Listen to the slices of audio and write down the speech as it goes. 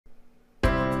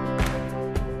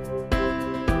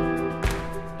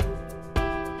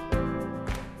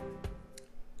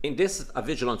In this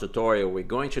Vigilant tutorial, we're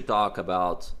going to talk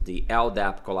about the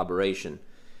LDAP collaboration.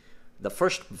 The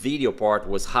first video part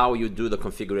was how you do the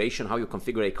configuration, how you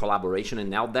configure a collaboration in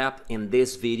LDAP. In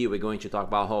this video, we're going to talk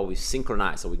about how we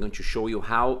synchronize. So we're going to show you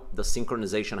how the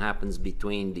synchronization happens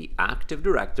between the Active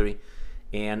Directory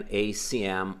and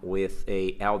ACM with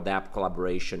a LDAP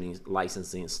collaboration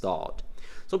license installed.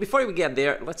 So before we get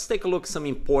there, let's take a look at some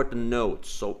important notes.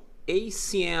 So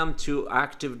ACM to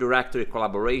Active Directory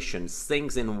collaboration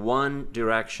syncs in one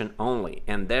direction only,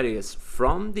 and that is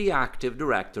from the Active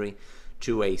Directory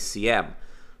to ACM.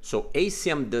 So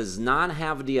ACM does not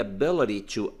have the ability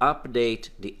to update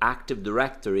the Active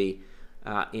Directory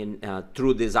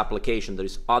through this application.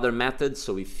 There's other methods,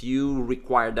 so if you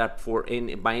require that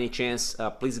by any chance,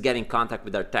 please get in contact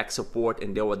with our tech support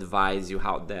and they'll advise you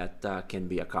how that can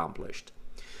be accomplished.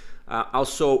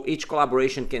 Also, each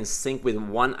collaboration can sync with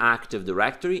one Active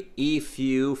Directory. If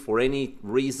you, for any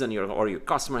reason, your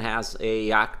customer has a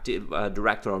Active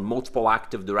Directory or multiple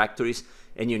Active Directories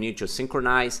and you need to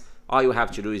synchronize, all you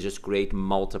have to do is just create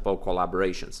multiple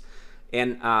collaborations.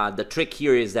 And the trick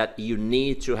here is that you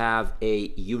need to have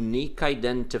a unique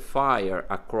identifier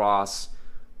across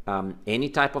any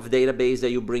type of database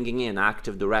that you're bringing in,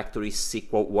 Active Directory,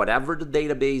 SQL, whatever the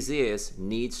database is,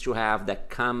 needs to have that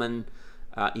common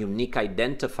unique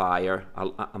identifier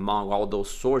among all those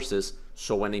sources,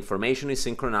 so when information is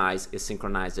synchronized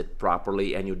it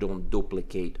properly and you don't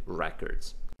duplicate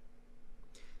records.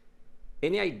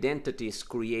 Any identities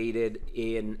created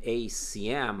in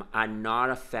ACM are not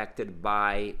affected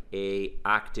by a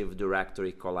Active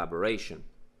Directory collaboration.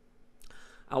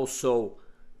 Also,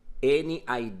 any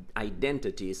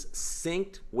identities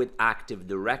synced with Active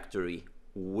Directory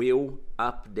will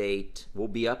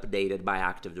be updated by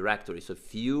Active Directory. So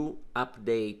if you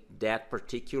update that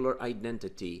particular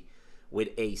identity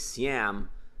with ACM,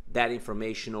 that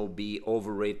information will be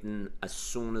overwritten as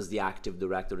soon as the Active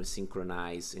Directory is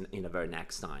synchronized in the very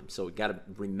next time. So you got to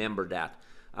remember that.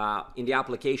 In the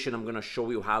application, I'm going to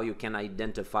show you how you can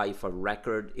identify if a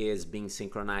record is being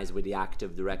synchronized with the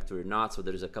Active Directory or not. So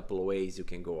there's a couple of ways you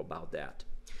can go about that.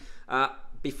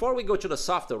 Before we go to the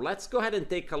software, let's go ahead and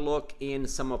take a look in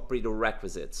some of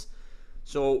prerequisites.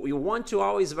 So you want to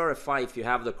always verify if you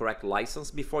have the correct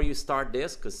license before you start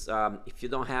this, because if you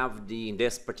don't have in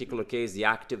this particular case, the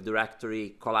Active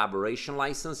Directory collaboration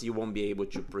license, you won't be able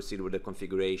to proceed with the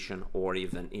configuration or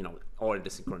even, or the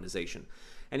synchronization.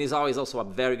 And it's always also a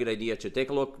very good idea to take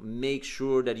a look, make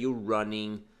sure that you're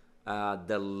running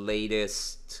the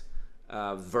latest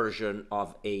version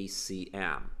of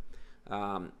ACM.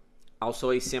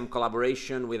 Also, ACM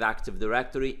collaboration with Active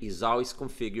Directory is always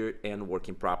configured and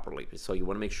working properly. So you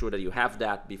want to make sure that you have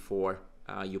that before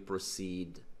you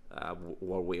proceed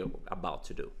what we're about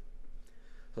to do.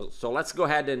 So let's go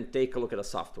ahead and take a look at the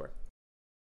software.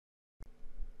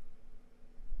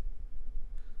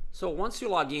 So once you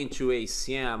log into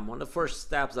ACM, one of the first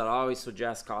steps that I always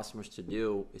suggest customers to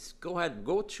do is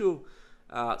go to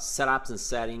Setups and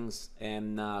Settings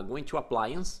and go into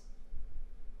Appliance.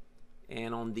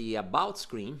 And on the About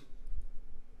screen,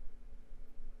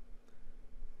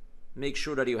 make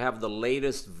sure that you have the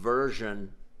latest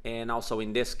version, and also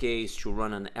in this case, to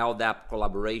run an LDAP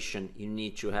collaboration, you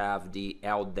need to have the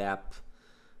LDAP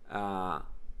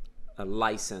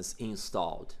license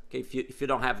installed. Okay, if you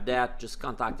don't have that, just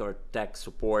contact our tech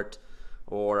support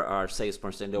or our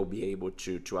salesperson. They'll be able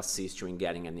to assist you in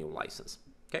getting a new license.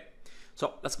 Okay.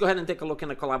 So let's go ahead and take a look at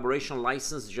the collaboration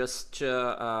license, just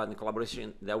the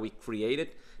collaboration that we created.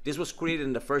 This was created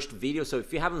in the first video, so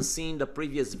if you haven't seen the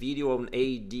previous video on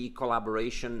AD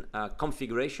collaboration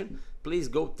configuration, please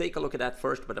go take a look at that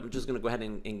first, but I'm just going to go ahead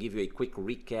and give you a quick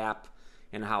recap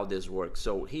and how this works.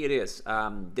 So here it is.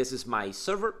 This is my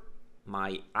server,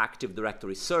 my Active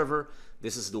Directory server.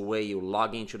 This is the way you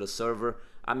log into the server.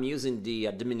 I'm using the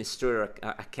administrator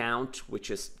account, which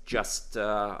is just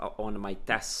on my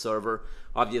test server.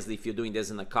 Obviously, if you're doing this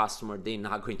in a customer, they're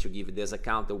not going to give you this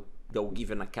account. They'll give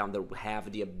you an account that will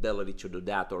have the ability to do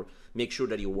that, or make sure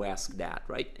that you ask that,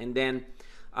 right? And then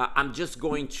I'm just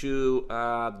going to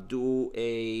do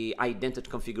a identity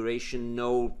configuration,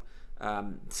 no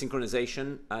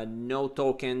synchronization, no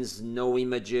tokens, no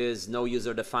images, no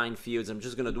user-defined fields. I'm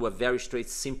just going to do a very straight,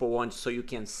 simple one so you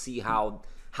can see how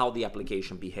the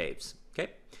application behaves.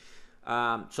 Okay.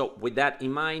 So with that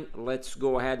in mind, let's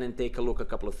go ahead and take a look at a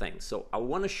couple of things. So I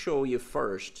want to show you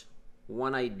first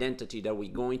one identity that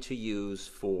we're going to use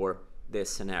for this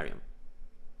scenario.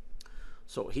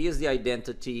 So here's the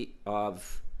identity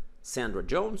of Sandra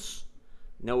Jones.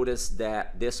 Notice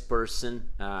that this person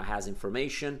has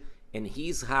information And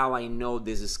here's how I know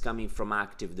this is coming from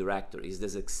Active Directory. Is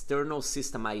this external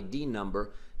system ID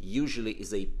number usually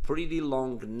is a pretty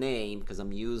long name because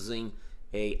I'm using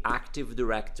a Active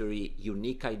Directory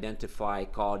unique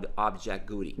identifier called object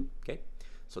GUI. Okay,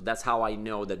 so that's how I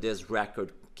know that this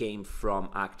record came from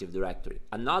Active Directory.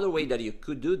 Another way that you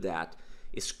could do that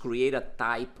is create a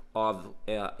type of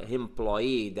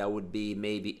employee that would be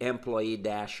maybe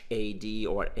employee-AD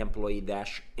or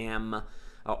employee-M,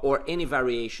 or any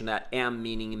variation, that M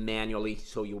meaning manually,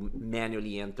 so you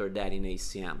manually enter that in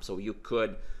ACM. So you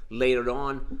could later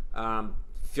on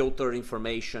filter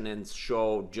information and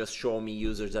just show me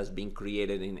users that's been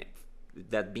created in it,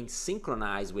 that being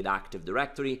synchronized with Active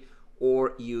Directory,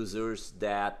 or users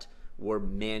that were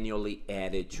manually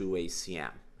added to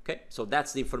ACM. Okay, so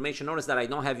that's the information. Notice that I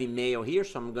don't have email here,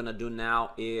 so I'm gonna do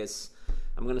now is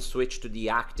I'm gonna switch to the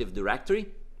Active Directory.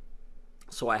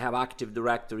 So I have Active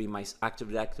Directory, my Active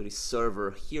Directory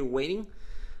server here waiting.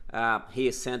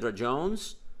 Here's Sandra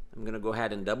Jones. I'm gonna go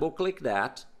ahead and double click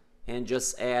that and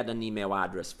just add an email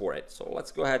address for it. So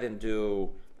let's go ahead and do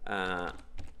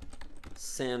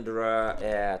Sandra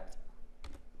at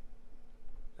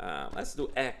let's do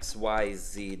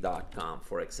xyz.com,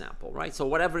 for example, right? So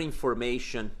whatever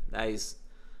information that is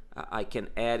I can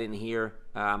add in here,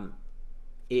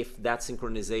 if that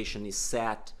synchronization is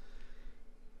set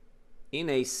in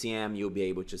ACM, you'll be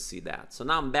able to see that. So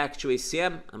now I'm back to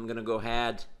ACM. I'm gonna go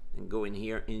ahead and go in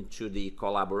here into the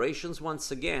collaborations once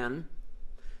again.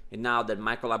 And now that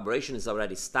my collaboration is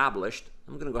already established,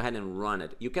 I'm gonna go ahead and run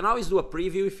it. You can always do a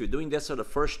preview. If you're doing this for the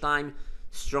first time,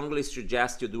 strongly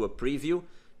suggest you do a preview.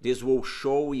 This will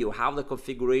show you how the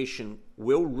configuration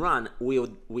will run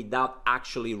without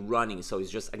actually running. So it's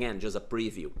just, again, just a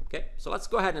preview, okay? So let's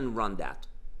go ahead and run that.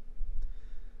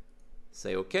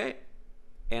 Say okay.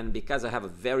 And because I have a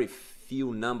very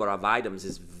few number of items,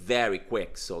 it's very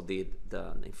quick. So the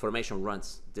information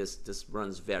runs, this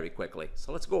runs very quickly.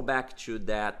 So let's go back to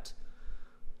that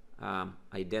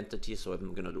identity. So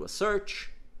I'm gonna do a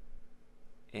search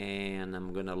and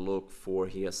I'm gonna look for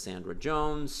here Sandra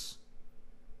Jones.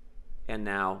 And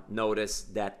now notice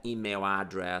that email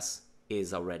address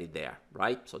is already there,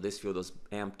 right? So this field is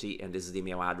empty and this is the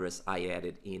email address I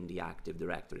added in the Active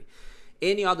Directory.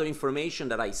 Any other information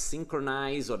that I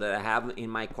synchronize or that I have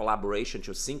in my collaboration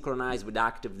to synchronize with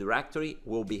Active Directory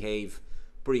will behave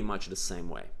pretty much the same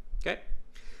way, okay?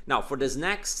 Now for this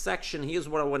next section, here's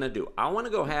what I wanna do. I wanna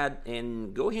go ahead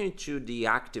and go here into the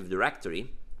Active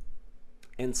Directory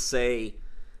and say,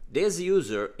 this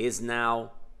user is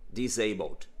now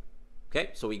disabled.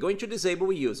 Okay, so we're going to disable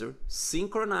a user,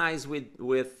 synchronize with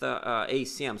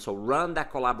ACM, so run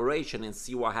that collaboration and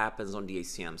see what happens on the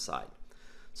ACM side.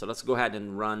 So let's go ahead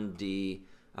and run the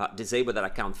disable that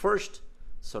account first.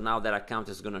 So now that account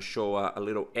is going to show a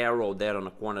little arrow there on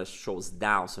the corner, shows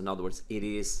down. So in other words, it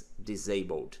is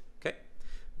disabled. Okay,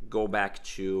 go back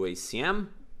to ACM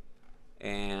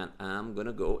and I'm going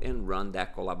to go and run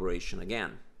that collaboration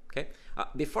again. Okay,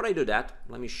 before I do that,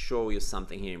 let me show you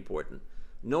something here important.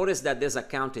 Notice that this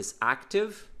account is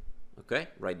active, okay,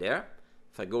 right there.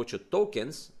 If I go to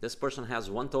tokens, this person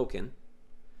has one token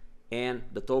and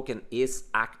the token is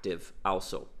active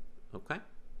also, okay?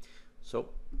 So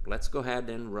let's go ahead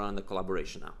and run the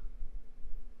collaboration now.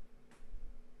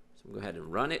 So go ahead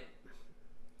and run it.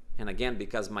 And again,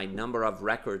 because my number of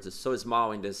records is so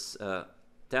small in this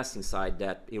testing side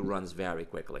that it runs very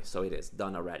quickly. So it is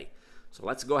done already. So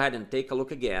let's go ahead and take a look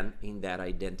again in that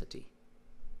identity.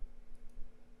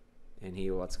 And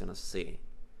here what's gonna see.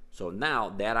 So now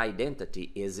that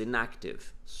identity is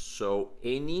inactive. So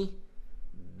any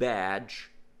badge,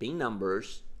 PIN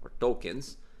numbers, or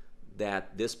tokens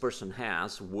that this person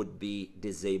has would be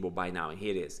disabled by now. And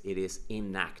here it is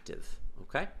inactive,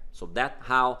 okay? So that's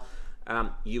how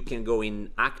you can go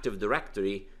in Active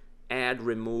Directory, add,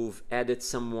 remove, edit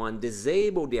someone,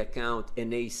 disable the account,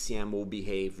 and ACM will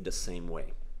behave the same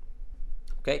way,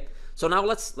 okay? So now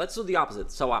let's do the opposite.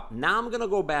 So now I'm gonna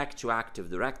go back to Active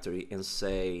Directory and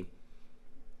say,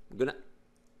 I'm gonna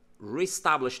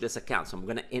reestablish this account. So I'm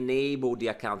gonna enable the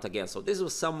account again. So this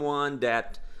was someone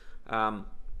that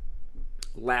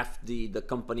left the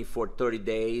company for 30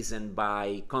 days and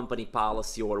by company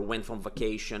policy, or went on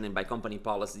vacation and by company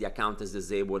policy the account is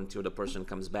disabled until the person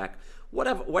comes back.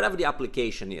 Whatever the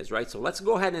application is, right? So let's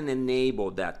go ahead and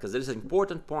enable that because there's an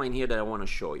important point here that I wanna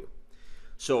show you.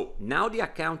 So now the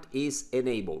account is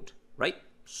enabled, right?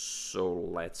 So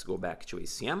let's go back to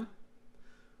ACM.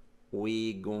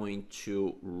 We're going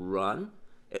to run.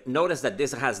 Notice that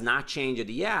this has not changed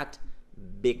yet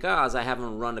because I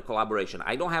haven't run the collaboration.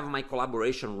 I don't have my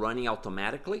collaboration running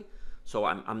automatically. So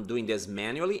I'm doing this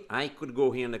manually. I could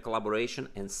go here in the collaboration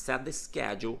and set the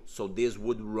schedule so this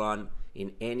would run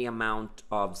in any amount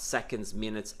of seconds,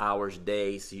 minutes, hours,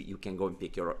 days. You can go and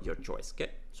pick your choice.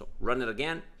 Okay, so run it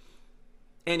again.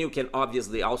 And you can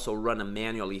obviously also run it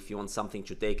manually if you want something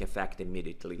to take effect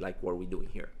immediately, like what we're doing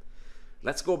here.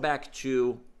 Let's go back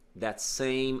to that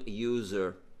same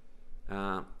user,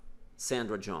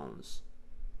 Sandra Jones.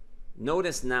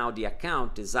 Notice now the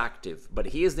account is active, but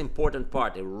here's the important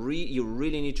part. You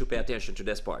really need to pay attention to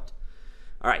this part.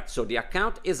 All right, so the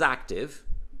account is active,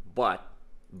 but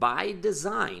by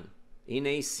design in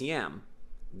ACM,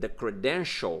 the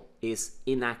credential is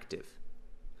inactive.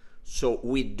 So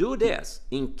we do this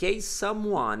in case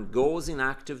someone goes in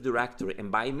Active Directory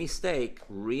and by mistake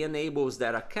re-enables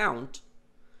that account.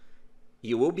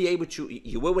 You will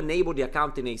enable the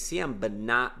account in ACM, but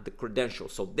not the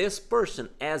credentials. So this person,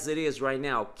 as it is right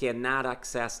now, cannot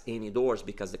access any doors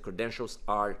because the credentials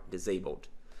are disabled.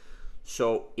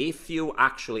 So if you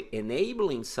actually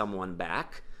enabling someone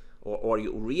back, or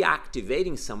you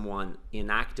reactivating someone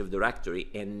in Active Directory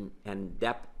and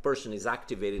that person is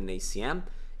activated in ACM,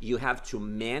 you have to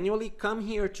manually come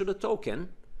here to the token,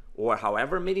 or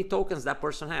however many tokens that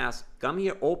person has, come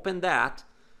here, open that,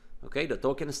 okay, the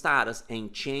token status,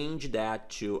 and change that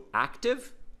to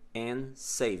active and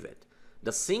save it.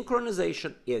 The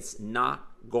synchronization is not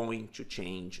going to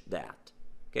change that.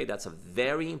 Okay, that's a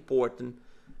very important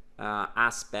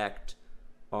aspect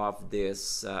of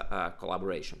this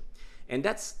collaboration. And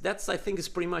that's I think is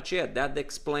pretty much it. That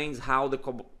explains how the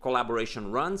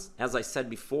collaboration runs. As I said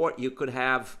before, you could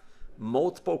have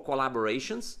multiple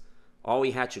collaborations. All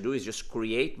we had to do is just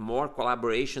create more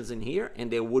collaborations in here, and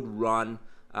they would run.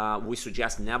 We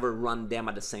suggest never run them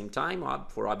at the same time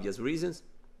for obvious reasons,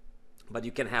 but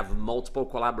you can have multiple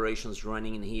collaborations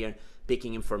running in here,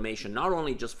 picking information, not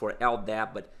only just for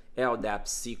LDAP, but LDAP,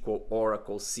 SQL,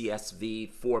 Oracle,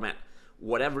 CSV, format,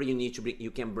 whatever you need to bring,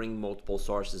 you can bring multiple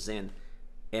sources in.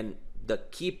 And the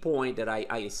key point that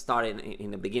I started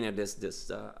in the beginning of this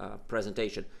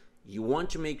presentation, you want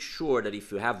to make sure that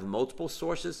if you have multiple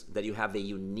sources, that you have a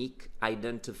unique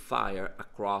identifier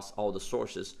across all the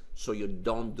sources so you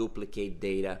don't duplicate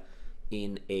data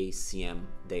in a CM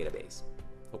database.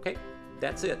 Okay,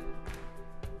 that's it.